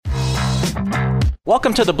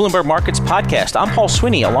Welcome to the Bloomberg Markets Podcast. I'm Paul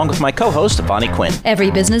Sweeney, along with my co-host, Bonnie Quinn.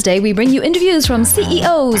 Every business day, we bring you interviews from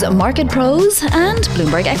CEOs, market pros, and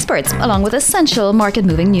Bloomberg experts, along with essential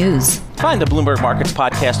market-moving news. Find the Bloomberg Markets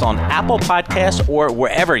Podcast on Apple Podcasts or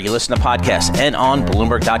wherever you listen to podcasts and on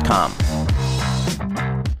Bloomberg.com.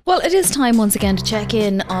 Well, it is time once again to check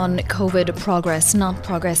in on COVID progress, not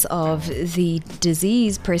progress of the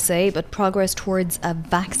disease per se, but progress towards a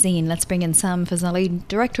vaccine. Let's bring in Sam Fazeli,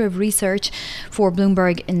 Director of Research for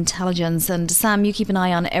Bloomberg Intelligence. And Sam, you keep an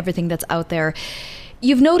eye on everything that's out there.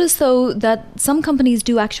 You've noticed, though, that some companies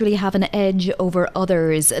do actually have an edge over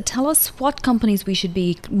others. Tell us what companies we should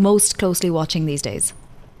be most closely watching these days.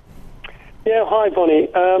 Yeah, hi, Bonnie.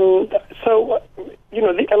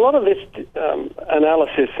 A lot of this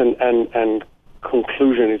analysis and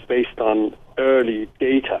conclusion is based on early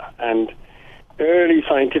data, and early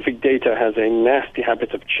scientific data has a nasty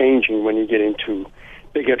habit of changing when you get into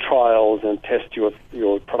bigger trials and test your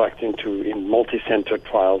product in multi-center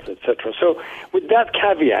trials, etc. So, with that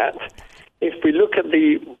caveat, if we look at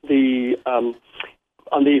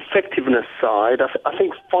on the effectiveness side, I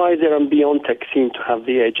think Pfizer and BioNTech seem to have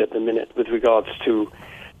the edge at the minute with regards to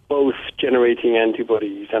both generating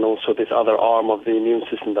antibodies and also this other arm of the immune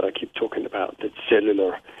system that I keep talking about, that's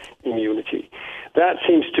cellular immunity. That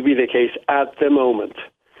seems to be the case at the moment.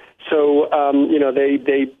 So,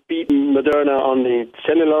 they beat Moderna on the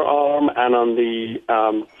cellular arm and on the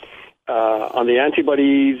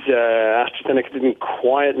antibodies. AstraZeneca didn't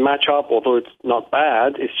quite match up, although it's not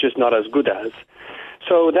bad. It's just not as good as.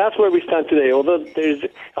 So that's where we stand today, although there's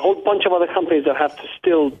a whole bunch of other companies that have to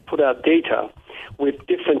still put out data with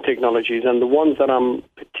different technologies, and the ones that I'm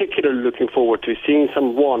particularly looking forward to is seeing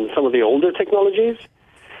some of the older technologies.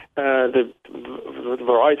 The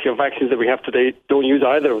variety of vaccines that we have today don't use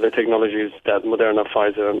either of the technologies that Moderna,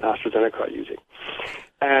 Pfizer, and AstraZeneca are using.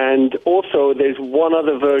 And also, there's one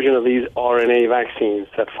other version of these RNA vaccines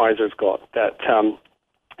that Pfizer's got that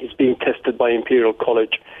is being tested by Imperial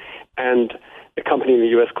College and a company in the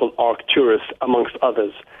U.S. called Arcturus, amongst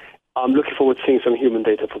others. I'm looking forward to seeing some human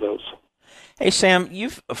data for those. Hey, Sam,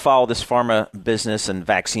 you've followed this pharma business and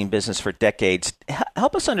vaccine business for decades.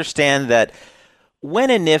 Help us understand that when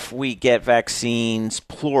and if we get vaccines,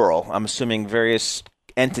 plural, I'm assuming various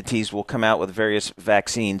entities will come out with various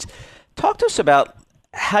vaccines. Talk to us about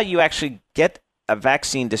how you actually get a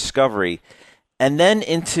vaccine discovery and then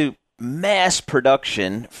into mass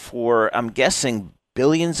production for, I'm guessing,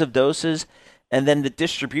 billions of doses, and then the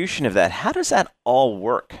distribution of that. How does that all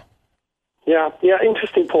work? Yeah,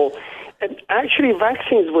 interesting, Paul. And actually,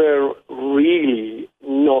 vaccines were really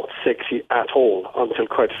not sexy at all until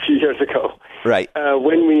quite a few years ago. Right.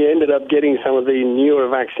 When we ended up getting some of the newer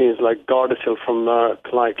vaccines like Gardasil from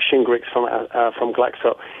Merck, like Shingrix from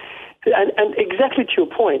Glaxo. And exactly to your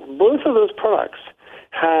point, both of those products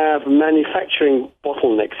have manufacturing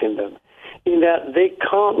bottlenecks in them, in that they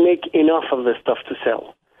can't make enough of the stuff to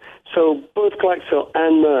sell. So both Glaxo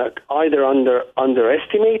and Merck either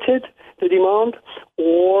underestimated the demand,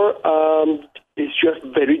 or it's just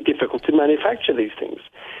very difficult to manufacture these things.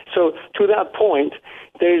 So to that point,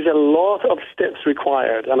 there is a lot of steps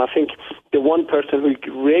required, and I think the one person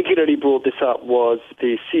who regularly brought this up was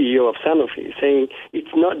the CEO of Sanofi, saying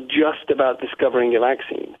it's not just about discovering a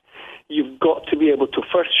vaccine. You've got to be able to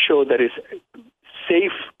first show that it's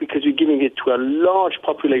safe because you're giving it to a large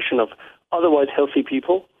population of otherwise healthy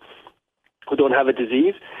people who don't have a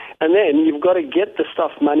disease. And then you've got to get the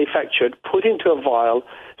stuff manufactured, put into a vial,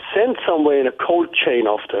 sent somewhere in a cold chain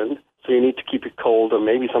often, so you need to keep it cold or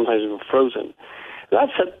maybe sometimes even frozen.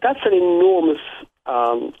 That's an enormous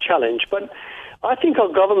challenge. But I think our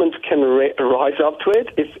governments can rise up to it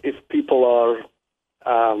if people are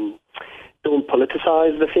don't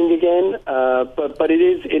politicize the thing again. But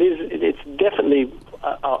it's definitely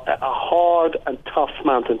a hard and tough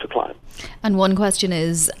mountain to climb. And one question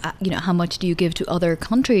is, how much do you give to other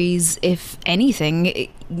countries, if anything,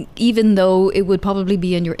 even though it would probably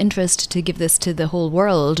be in your interest to give this to the whole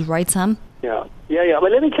world, right, Sam? Yeah.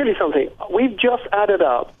 But let me tell you something. We've just added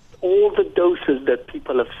up all the doses that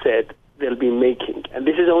people have said they'll be making, and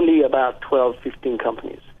this is only about 12, 15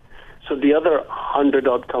 companies. So the other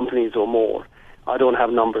 100-odd companies or more, I don't have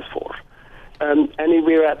numbers for. And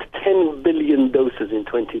we're at 10 billion doses in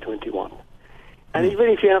 2021. And even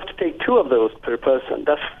if you have to take 2 of those per person,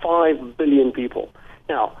 that's 5 billion people.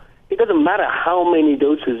 Now, it doesn't matter how many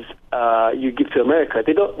doses you give to America.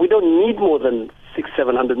 We don't need more than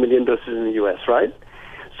 600-700 million doses in the U.S., right?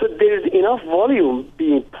 So there's enough volume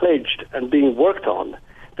being pledged and being worked on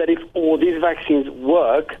that if all these vaccines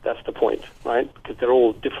work, that's the point, right? Because they're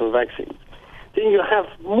all different vaccines. Then you have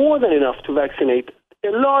more than enough to vaccinate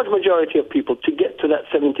a large majority of people to get to that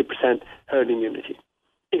 70% herd immunity,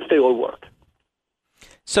 if they all work.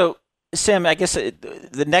 So, Sam, I guess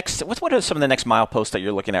the next, what are some of the next mileposts that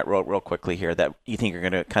you're looking at real quickly here that you think are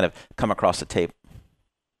going to kind of come across the tape?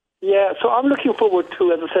 Yeah, so I'm looking forward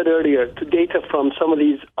to, as I said earlier, to data from some of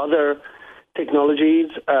these other technologies,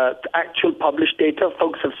 actual published data.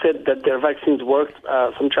 Folks have said that their vaccines worked.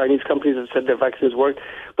 Some Chinese companies have said their vaccines worked.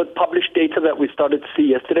 But published data that we started to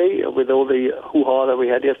see yesterday with all the hoo-ha that we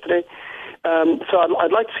had yesterday. So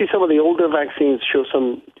I'd like to see some of the older vaccines show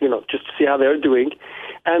some, just to see how they're doing.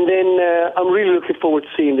 And then I'm really looking forward to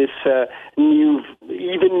seeing this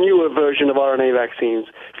even newer version of RNA vaccines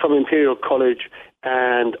from Imperial College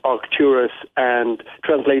and Arcturus and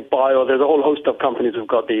Translate Bio. There's a whole host of companies who've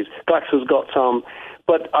got these. Glaxo's got some.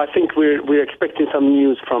 But I think we're expecting some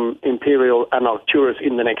news from Imperial and Arcturus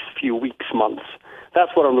in the next few weeks, months.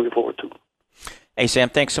 That's what I'm looking forward to. Hey, Sam,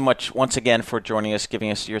 thanks so much once again for joining us,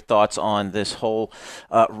 giving us your thoughts on this whole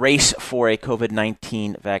race for a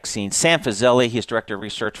COVID-19 vaccine. Sam Fazeli, he's Director of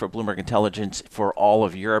Research for Bloomberg Intelligence for all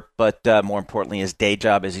of Europe, but more importantly, his day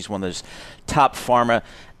job is he's one of those top pharma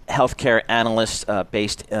healthcare analysts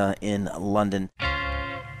based in London.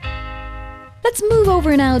 Let's move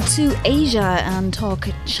over now to Asia and talk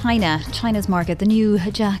China. China's market, the new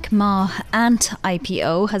Jack Ma Ant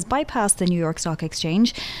IPO, has bypassed the New York Stock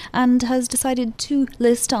Exchange and has decided to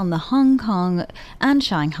list on the Hong Kong and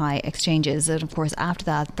Shanghai exchanges. And of course, after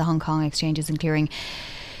that, the Hong Kong exchanges and clearing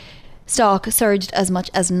stock surged as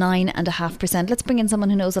much as 9.5%. Let's bring in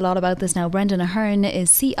someone who knows a lot about this now. Brendan Ahern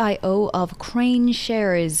is CIO of Crane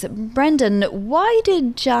Shares. Brendan, why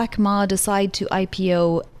did Jack Ma decide to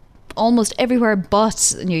IPO almost everywhere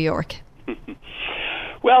but New York?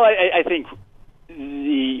 Well, I think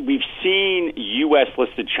we've seen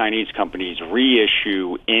U.S.-listed Chinese companies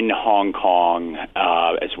reissue in Hong Kong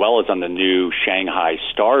as well as on the new Shanghai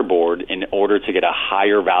Star Board in order to get a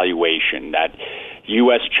higher valuation. That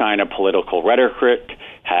U.S.-China political rhetoric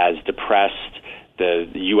has depressed the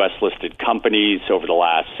U.S.-listed companies over the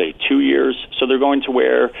last, say, 2 years. So they're going to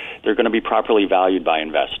where they're going to be properly valued by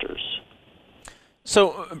investors.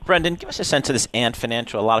 So, Brendan, give us a sense of this Ant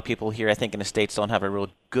Financial. A lot of people here, I think, in the States don't have a real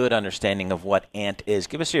good understanding of what Ant is.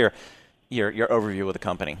 Give us your overview of the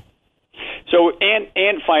company. So,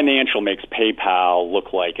 Ant Financial makes PayPal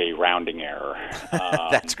look like a rounding error.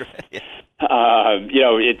 That's great. Yeah.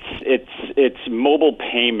 It's mobile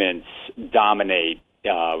payments dominate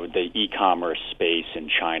the e-commerce space in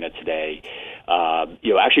China today.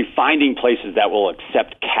 Actually finding places that will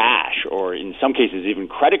accept cash or in some cases even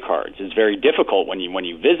credit cards is very difficult when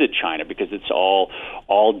you visit China because it's all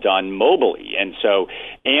done mobily. And so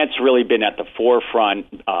Ant's really been at the forefront.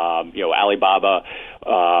 Alibaba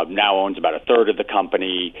now owns about a third of the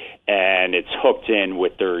company, and it's hooked in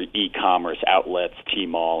with their e-commerce outlets,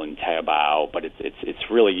 Tmall and Taobao. But it's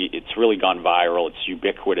really gone viral. It's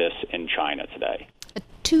ubiquitous in China today.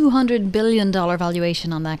 $200 billion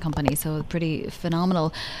valuation on that company, so pretty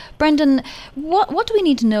phenomenal. Brendan, what do we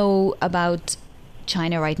need to know about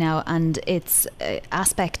China right now and its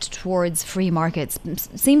aspect towards free markets? It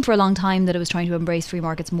seemed for a long time that it was trying to embrace free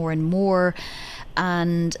markets more and more,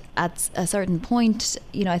 and at a certain point,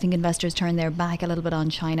 I think investors turned their back a little bit on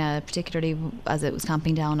China, particularly as it was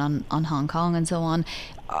clamping down on Hong Kong and so on.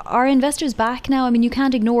 Are investors back now? I mean, you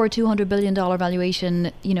can't ignore $200 billion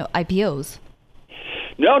valuation, IPOs.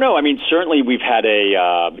 No. I mean, certainly we've had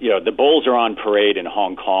the bulls are on parade in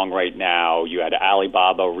Hong Kong right now. You had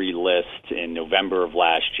Alibaba relist in November of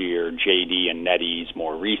last year, JD and NetEase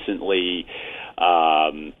more recently.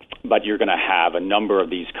 But you're going to have a number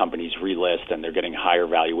of these companies relist, and they're getting higher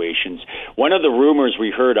valuations. One of the rumors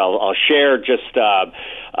we heard, I'll share Bloomberg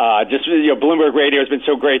Radio has been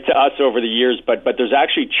so great to us over the years, but there's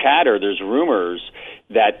actually chatter, there's rumors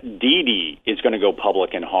that Didi is going to go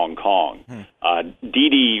public in Hong Kong.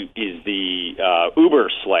 Didi is the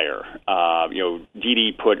Uber slayer.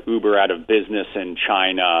 Didi put Uber out of business in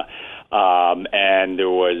China. And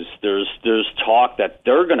there's talk that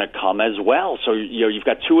they're going to come as well. So you've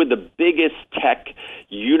got two of the biggest tech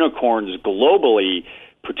unicorns globally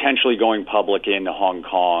potentially going public in Hong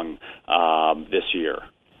Kong this year.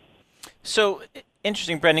 So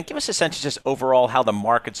interesting, Brendan. Give us a sense of just overall how the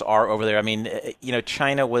markets are over there. I mean,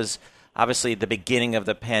 China was obviously the beginning of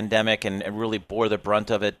the pandemic and really bore the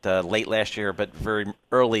brunt of it late last year, but very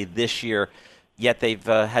early this year. Yet they've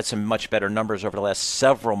had some much better numbers over the last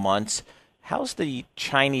several months. How's the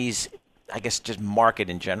Chinese, just market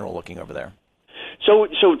in general looking over there?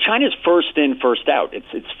 So China's first in, first out.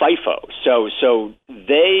 It's FIFO. So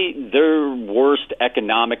their worst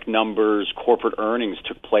economic numbers, corporate earnings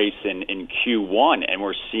took place in Q1, and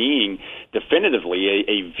we're seeing definitively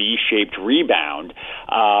a V-shaped rebound.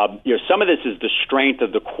 Some of this is the strength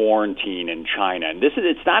of the quarantine in China, and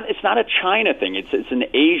it's not a China thing. It's an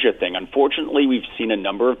Asia thing. Unfortunately, we've seen a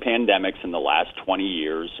number of pandemics in the last 20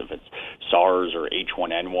 years, if it's SARS or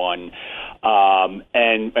H1N1.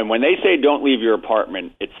 And when they say don't leave your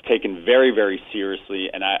apartment, it's taken very, very seriously.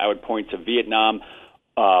 And I would point to Vietnam,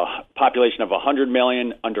 population of 100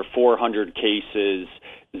 million, under 400 cases,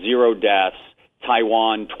 0 deaths.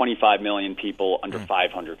 Taiwan, 25 million people, under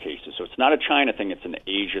 500 cases. So it's not a China thing, it's an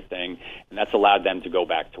Asia thing, and that's allowed them to go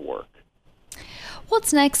back to work.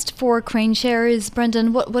 What's next for crane shares,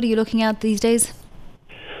 Brendan? What are you looking at these days?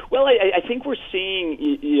 Well, I think we're seeing,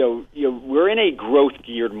 we're in a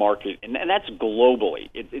growth-geared market, and that's globally.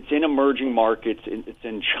 It's in emerging markets, it's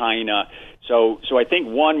in China. So I think,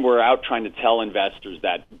 one, we're out trying to tell investors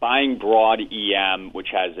that buying broad EM, which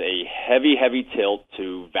has a heavy tilt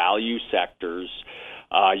to value sectors,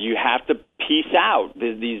 you have to piece out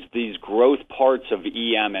these growth parts of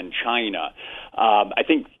EM and China. I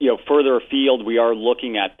think, further afield, we are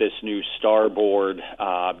looking at this new STAR board,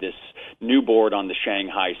 this new board on the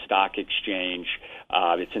Shanghai Stock Exchange.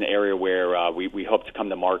 It's an area where we hope to come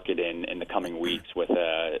to market in the coming weeks with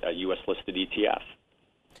a U.S.-listed ETF.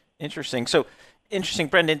 Interesting. So,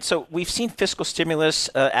 Brendan. So we've seen fiscal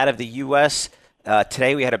stimulus out of the U.S.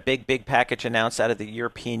 Today we had a big package announced out of the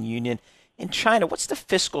European Union. In China, what's the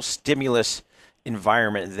fiscal stimulus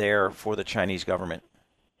environment there for the Chinese government?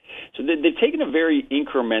 So they've taken a very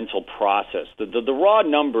incremental process. The raw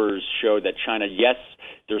numbers show that China, yes,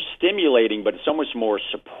 they're stimulating, but it's so much more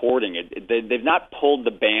supporting it. They've not pulled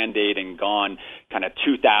the Band-Aid and gone kind of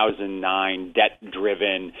 2009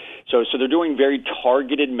 debt-driven. So they're doing very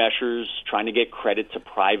targeted measures, trying to get credit to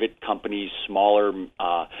private companies, smaller,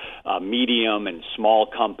 medium, and small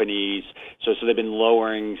companies. So they've been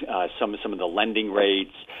lowering some of the lending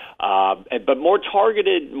rates, but more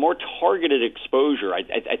targeted exposure.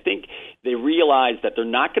 I think they realize that they're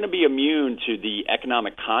not going to be immune to the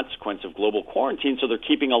economic consequence of global quarantine, so they're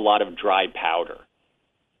keeping a lot of dry powder.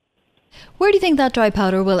 Where do you think that dry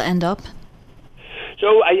powder will end up?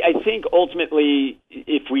 So I think ultimately,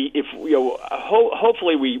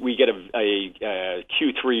 hopefully we get a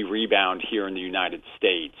Q3 rebound here in the United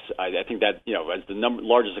States. I think that as the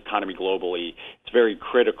largest economy globally, it's very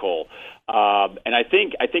critical. And I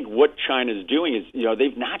think what China is doing is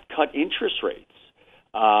they've not cut interest rates.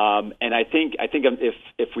 And I think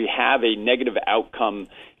if we have a negative outcome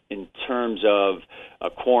in terms of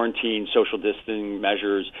quarantine, social distancing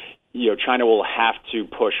measures, China will have to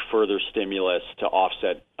push further stimulus to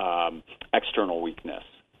offset external weakness.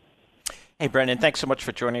 Hey, Brendan, thanks so much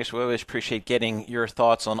for joining us. We always appreciate getting your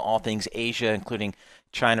thoughts on all things Asia, including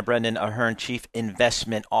China. Brendan Ahern, Chief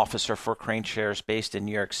Investment Officer for Crane Shares based in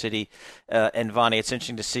New York City. And Vani, it's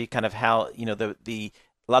interesting to see kind of how, a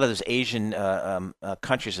lot of those Asian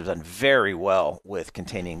countries have done very well with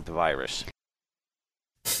containing the virus.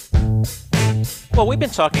 Well, we've been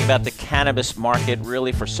talking about the cannabis market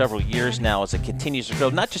really for several years now as it continues to grow,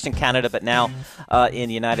 not just in Canada, but now in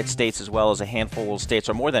the United States, as well as a handful of states,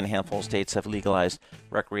 or more than a handful of states, have legalized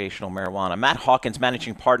recreational marijuana. Matt Hawkins,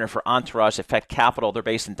 managing partner for Entourage Effect Capital. They're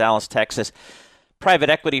based in Dallas, Texas. Private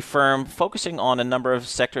equity firm focusing on a number of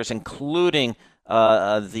sectors, including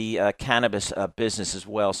the cannabis business as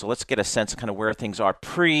well. So let's get a sense of kind of where things are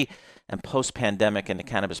pre- and post-pandemic in the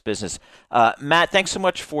cannabis business. Matt, thanks so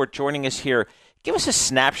much for joining us here. Give us a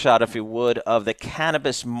snapshot, if you would, of the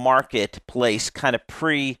cannabis marketplace kind of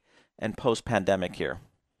pre- and post-pandemic here.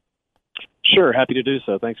 Sure, happy to do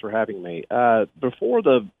so. Thanks for having me. Before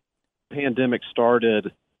the pandemic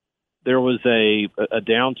started, there was a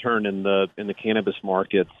downturn in the cannabis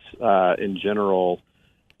markets in general.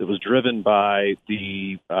 It was driven by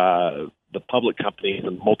the public companies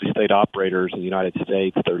and multi-state operators in the United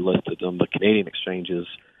States that are listed on the Canadian exchanges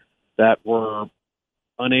that were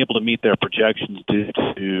unable to meet their projections due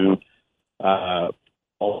to a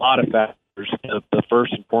lot of factors. The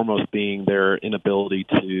first and foremost being their inability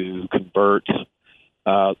to convert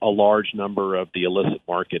a large number of the illicit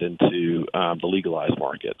market into the legalized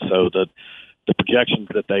market. So the projections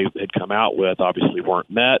that they had come out with obviously weren't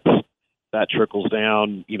met. That trickles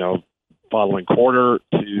down, following quarter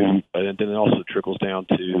to, and then it also trickles down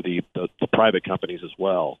to the private companies as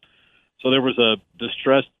well. So there was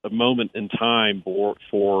a moment in time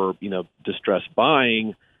for distressed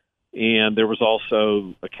buying, and there was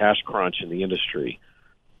also a cash crunch in the industry.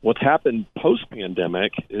 What's happened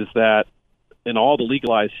post-pandemic is that in all the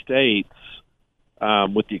legalized states,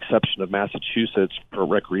 with the exception of Massachusetts for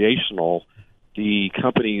recreational, the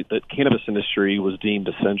cannabis industry was deemed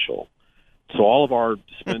essential. So all of our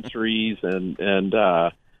dispensaries and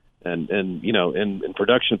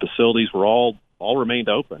production facilities were all remained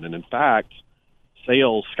open, and in fact,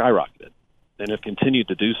 sales skyrocketed and have continued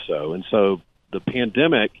to do so. And so the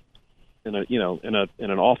pandemic, in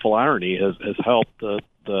an awful irony, has helped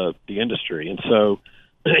the industry. And so,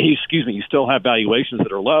 you still have valuations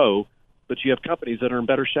that are low, but you have companies that are in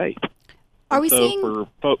better shape. Are we seeing?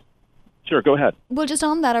 Sure, go ahead. Well, just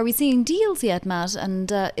on that, are we seeing deals yet, Matt?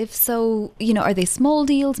 And if so, are they small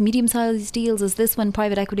deals, medium-sized deals? Is this when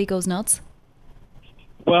private equity goes nuts?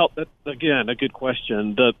 Well, that's, again, a good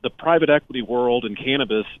question. The private equity world in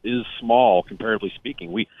cannabis is small, comparatively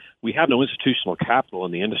speaking. We have no institutional capital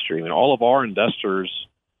in the industry. I mean, all of our investors,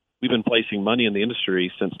 we've been placing money in the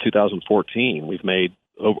industry since 2014. We've made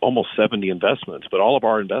almost 70 investments, but all of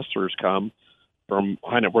our investors come from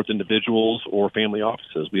high net worth individuals or family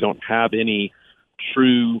offices. We don't have any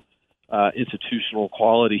true institutional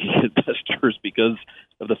quality investors because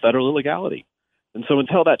of the federal illegality. And so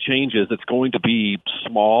until that changes, it's going to be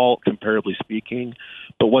small, comparatively speaking.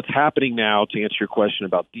 But what's happening now, to answer your question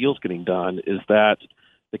about deals getting done, is that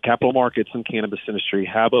the capital markets and cannabis industry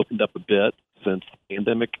have opened up a bit since the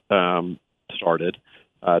pandemic started.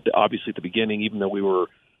 Obviously, at the beginning, even though we were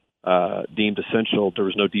deemed essential, there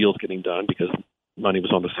was no deals getting done because money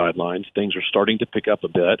was on the sidelines. Things are starting to pick up a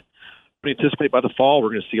bit. We anticipate by the fall we're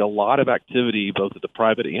going to see a lot of activity, both at the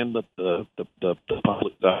private and the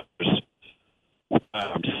public sectors.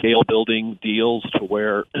 Scale building deals to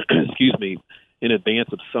where, in advance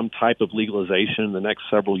of some type of legalization in the next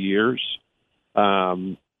several years,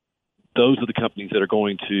 those are the companies that are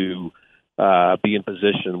going to be in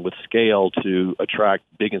position with scale to attract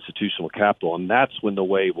big institutional capital, and that's when the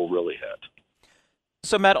wave will really hit.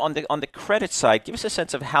 So, Matt, on the credit side, give us a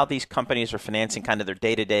sense of how these companies are financing kind of their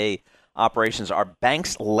day-to-day operations. Are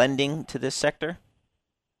banks lending to this sector?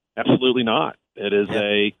 Absolutely not. It is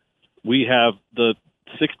we have the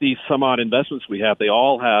 60 some odd investments we have. They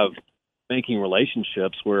all have banking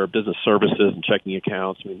relationships where business services and checking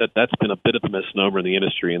accounts. I mean, that's been a bit of a misnomer in the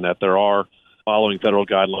industry in that there are following federal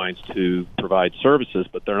guidelines to provide services,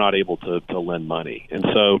 but they're not able to lend money. And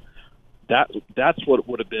so that's what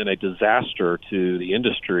would have been a disaster to the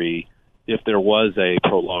industry if there was a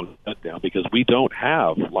prolonged shutdown, because we don't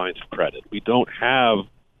have lines of credit. We don't have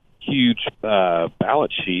huge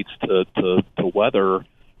balance sheets to weather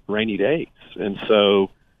rainy days. And so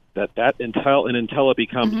until it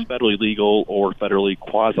becomes federally legal or federally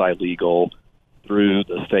quasi-legal through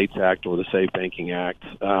the States Act or the Safe Banking Act,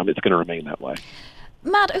 it's going to remain that way.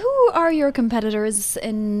 Matt, who are your competitors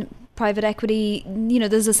in private equity?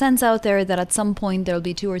 There's a sense out there that at some point there'll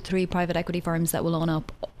be 2 or 3 private equity firms that will own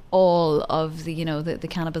up all of the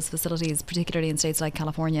cannabis facilities, particularly in states like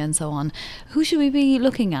California and so on. Who should we be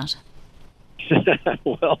looking at?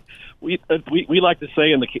 Well, we like to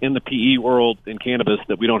say in the PE world in cannabis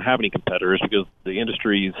that we don't have any competitors because the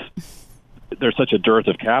industry's there's such a dearth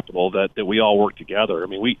of capital that we all work together. I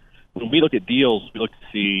mean, when we look at deals, we look to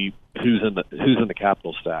see who's in the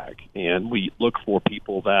capital stack, and we look for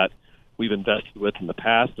people that we've invested with in the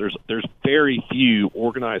past. There's very few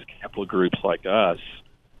organized capital groups like us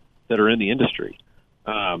that are in the industry.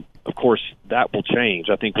 Of course, that will change.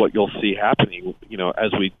 I think what you'll see happening,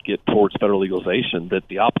 as we get towards federal legalization, that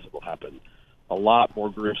the opposite will happen. A lot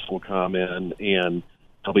more groups will come in, and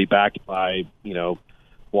they'll be backed by,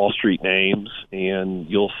 Wall Street names, and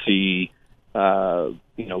you'll see, a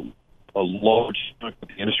large chunk of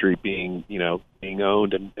the industry being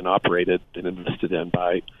owned and operated and invested in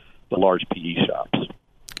by the large PE shops.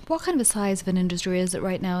 What kind of a size of an industry is it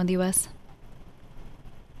right now in the U.S.?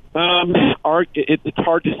 It's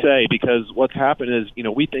hard to say because what's happened is,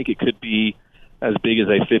 we think it could be as big as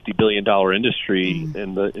a $50 billion industry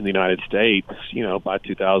in the United States, by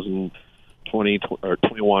 2020 or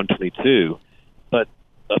 21, 22. But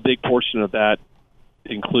a big portion of that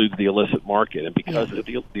includes the illicit market, and because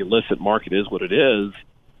the illicit market is what it is,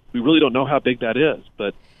 we really don't know how big that is.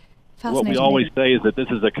 But what we always say is that this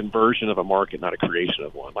is a conversion of a market, not a creation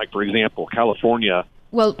of one. Like, for example, California.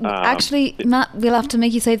 Well, actually, Matt, we'll have to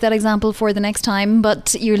make you save that example for the next time,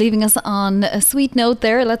 but you're leaving us on a sweet note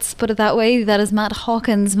there. Let's put it that way. That is Matt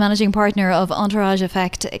Hawkins, managing partner of Entourage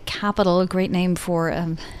Effect Capital, a great name for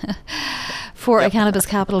a cannabis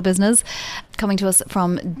capital business, coming to us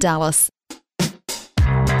from Dallas.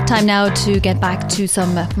 Time now to get back to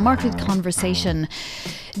some market conversation.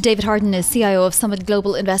 David Harden is CIO of Summit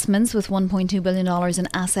Global Investments with $1.2 billion in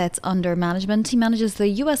assets under management. He manages the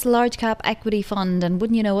US Large Cap Equity Fund, and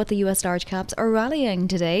wouldn't you know what, the US large caps are rallying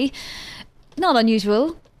today. Not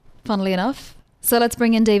unusual, funnily enough. So let's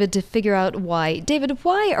bring in David to figure out why. David,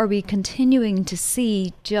 why are we continuing to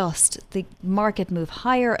see just the market move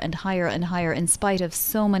higher and higher and higher in spite of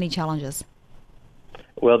so many challenges?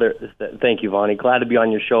 Well, thank you, Vonnie. Glad to be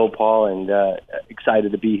on your show, Paul, and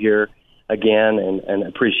excited to be here again and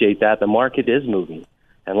appreciate that. The market is moving,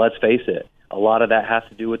 and let's face it, a lot of that has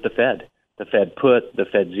to do with the Fed. The Fed put, the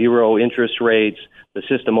Fed zero interest rates, the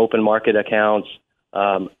system open market accounts.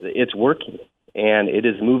 It's working, and it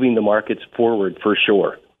is moving the markets forward for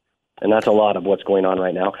sure. And that's a lot of what's going on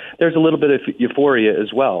right now. There's a little bit of euphoria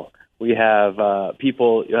as well. We have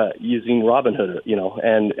people using Robinhood,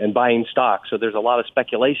 and buying stocks. So there's a lot of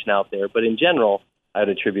speculation out there. But in general, I'd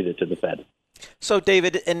attribute it to the Fed. So,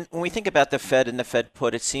 David, and when we think about the Fed and the Fed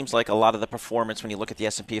put, it seems like a lot of the performance when you look at the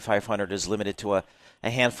S&P 500 is limited to a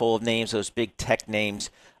handful of names, those big tech names.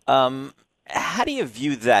 How do you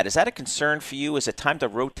view that? Is that a concern for you? Is it time to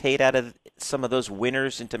rotate out of some of those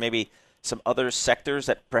winners into maybe some other sectors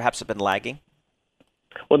that perhaps have been lagging?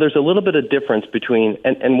 Well, there's a little bit of difference between,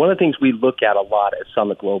 and one of the things we look at a lot at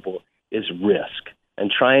Summit Global is risk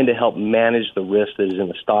and trying to help manage the risk that is in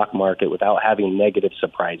the stock market without having negative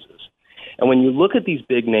surprises. And when you look at these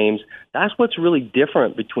big names, that's what's really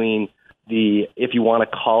different between the, if you want to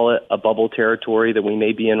call it a bubble territory that we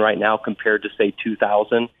may be in right now compared to, say,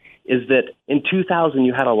 2000, is that in 2000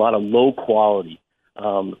 you had a lot of low quality,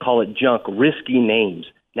 call it junk, risky names.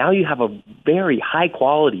 Now you have a very high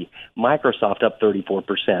quality, Microsoft up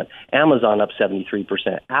 34%, Amazon up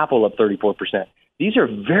 73%, Apple up 34%. These are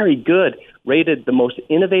very good, rated the most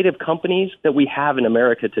innovative companies that we have in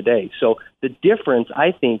America today. So the difference,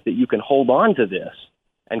 I think, that you can hold on to this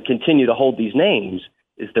and continue to hold these names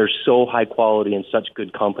is they're so high quality and such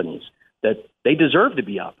good companies that they deserve to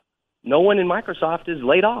be up. No one in Microsoft is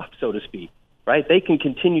laid off, so to speak, right? They can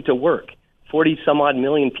continue to work. 40-some-odd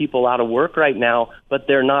million people out of work right now, but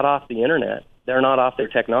they're not off the internet. They're not off their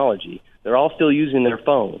technology. They're all still using their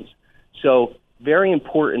phones. So very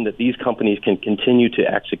important that these companies can continue to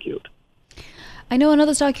execute. I know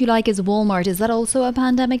another stock you like is Walmart. Is that also a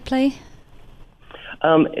pandemic play?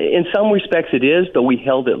 In some respects it is, but we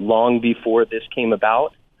held it long before this came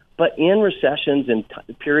about. But in recessions and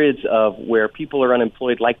periods of where people are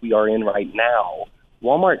unemployed like we are in right now,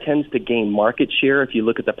 Walmart tends to gain market share. If you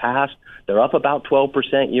look at the past, they're up about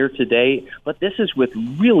 12% year to date, but this is with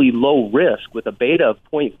really low risk. With a beta of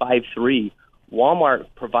 0.53, Walmart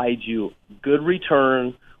provides you good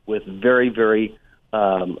return with very, very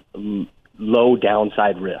low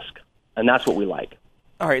downside risk, and that's what we like.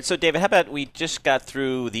 All right, so David, how about we just got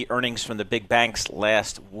through the earnings from the big banks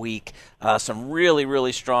last week, some really,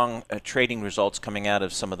 really strong trading results coming out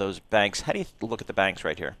of some of those banks. How do you look at the banks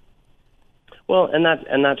right here? Well, and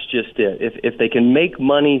that's just it. If they can make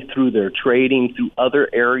money through their trading through other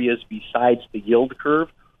areas besides the yield curve,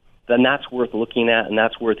 then that's worth looking at and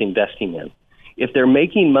that's worth investing in. If they're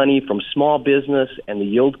making money from small business and the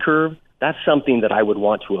yield curve, that's something that I would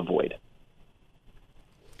want to avoid.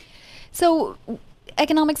 So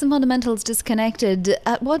economics and fundamentals disconnected.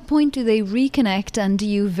 At what point do they reconnect, and do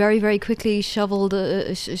you very, very quickly shuffle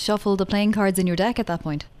the playing cards in your deck at that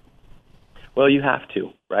point? Well, you have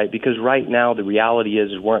to, right? Because right now the reality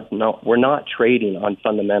is we're not trading on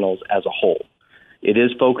fundamentals as a whole. It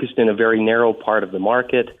is focused in a very narrow part of the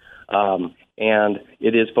market, and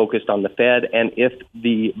it is focused on the Fed. And if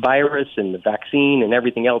the virus and the vaccine and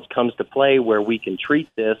everything else comes to play where we can treat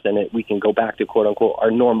this and we can go back to, quote unquote,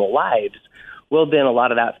 our normal lives, well, then a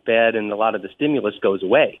lot of that Fed and a lot of the stimulus goes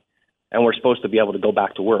away, and we're supposed to be able to go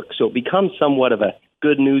back to work. So it becomes somewhat of a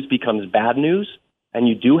good news becomes bad news, and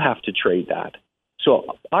you do have to trade that.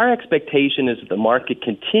 So our expectation is that the market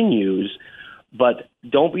continues, but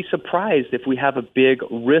don't be surprised if we have a big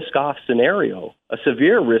risk-off scenario, a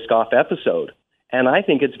severe risk-off episode. And I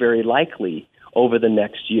think it's very likely over the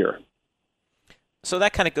next year. So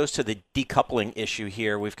that kind of goes to the decoupling issue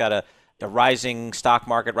here. We've got a rising stock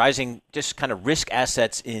market, rising just kind of risk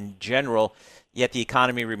assets in general, yet the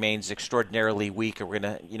economy remains extraordinarily weak. We're going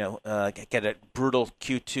to, get a brutal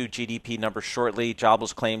Q2 GDP number shortly,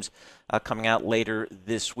 jobless claims coming out later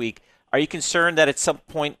this week. Are you concerned that at some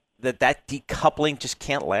point that decoupling just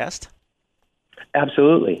can't last?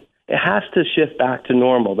 Absolutely. It has to shift back to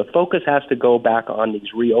normal. The focus has to go back on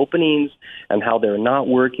these reopenings and how they're not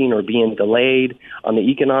working or being delayed, on the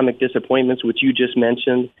economic disappointments, which you just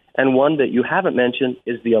mentioned. And one that you haven't mentioned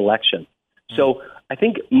is the election. So I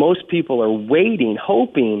think most people are waiting,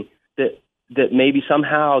 hoping that maybe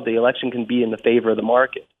somehow the election can be in the favor of the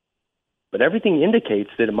market. But everything indicates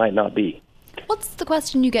that it might not be. What's the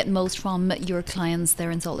question you get most from your clients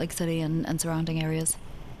there in Salt Lake City and surrounding areas?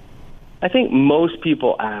 I think most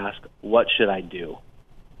people ask, what should I do?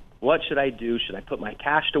 What should I do? Should I put my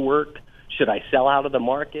cash to work? Should I sell out of the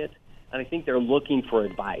market? And I think they're looking for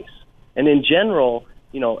advice. And in general,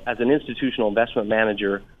 as an institutional investment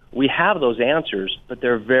manager, we have those answers, but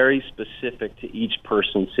they're very specific to each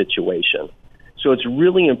person's situation. So it's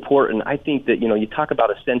really important. I think that, you talk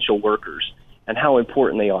about essential workers and how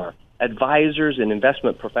important they are. Advisors and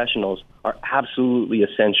investment professionals are absolutely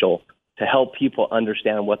essential to help people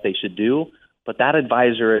understand what they should do. But that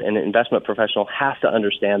advisor and investment professional has to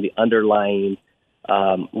understand the underlying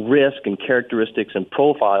risk and characteristics and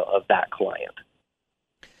profile of that client.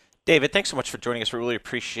 David, thanks so much for joining us. We really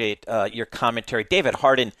appreciate your commentary. David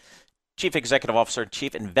Hardin, Chief Executive Officer and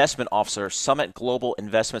Chief Investment Officer, Summit Global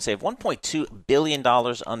Investments. They have $1.2 billion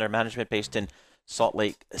under management based in Salt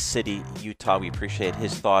Lake City, Utah. We appreciate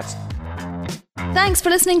his thoughts. Thanks for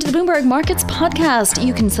listening to the Bloomberg Markets Podcast.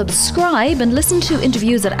 You can subscribe and listen to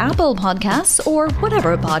interviews at Apple Podcasts or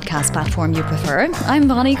whatever podcast platform you prefer. I'm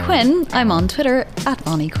Bonnie Quinn. I'm on Twitter at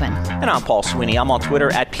Bonnie Quinn. And I'm Paul Sweeney. I'm on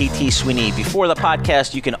Twitter at PT Sweeney. Before the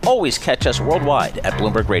podcast, you can always catch us worldwide at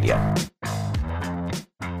Bloomberg Radio.